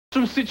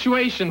Some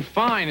situation,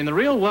 fine. In the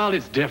real world,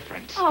 it's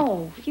different.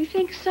 Oh, you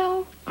think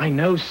so? I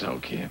know so,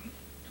 Kim.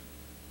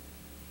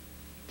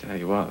 Tell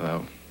you what,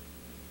 though.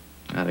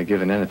 I'd have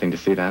given anything to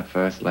see that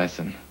first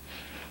lesson.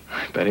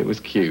 I bet it was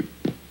cute.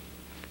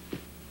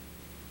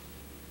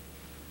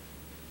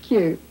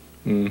 Cute.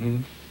 Mm-hmm.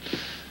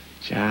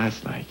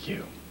 Just like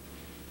you.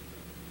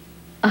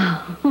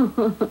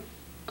 Oh.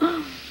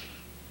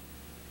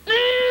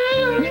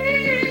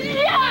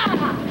 Yeah!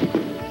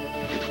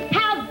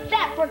 How's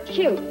that for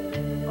cute?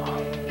 Oh,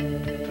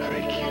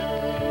 very cute.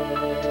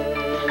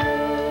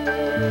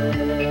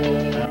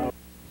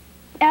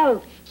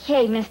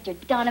 Okay, Mr.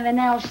 Donovan,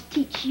 that'll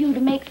teach you to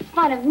make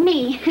fun of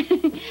me.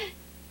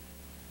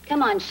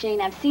 Come on, Shane,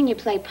 I've seen you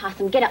play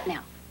possum. Get up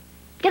now.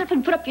 Get up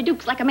and put up your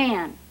dukes like a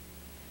man.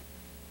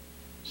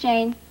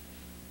 Shane.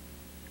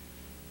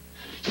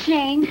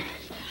 Shane,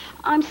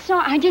 I'm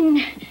sorry. I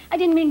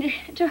didn't mean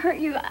to hurt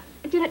you.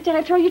 Did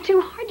I throw you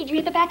too hard? Did you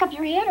hit the back of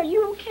your head? Are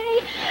you okay?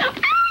 Ow!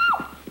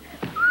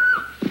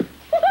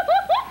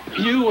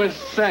 You were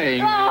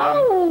saying...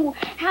 Oh,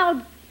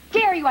 how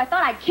dare you? I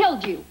thought I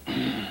killed you.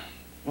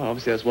 Well,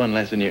 obviously that's one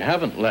lesson you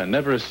haven't learned.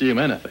 Never assume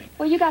anything.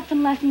 Well, you got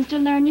some lessons to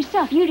learn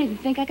yourself. You didn't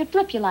think I could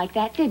flip you like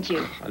that, did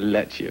you? I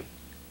let you.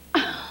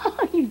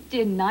 You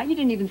did not. You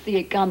didn't even see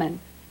it coming.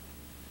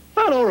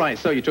 Well, all right,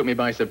 so you took me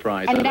by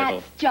surprise And a that's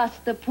little.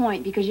 just the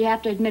point, because you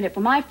have to admit it. For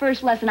my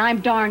first lesson,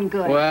 I'm darn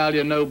good. Well,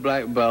 you're no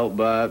black belt,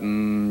 but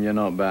you're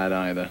not bad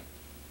either.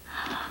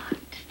 Does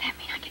that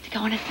mean I get to go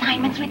on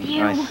assignments with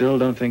you? I still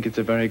don't think it's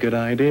a very good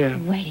idea.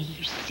 Wait till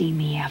you see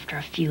me after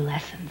a few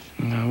lessons.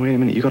 No, wait a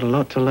minute. You got a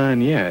lot to learn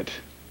yet.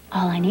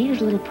 All I need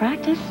is a little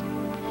practice.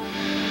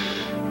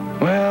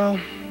 Well,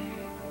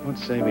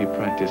 let's say we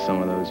practice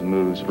some of those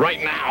moves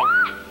right now.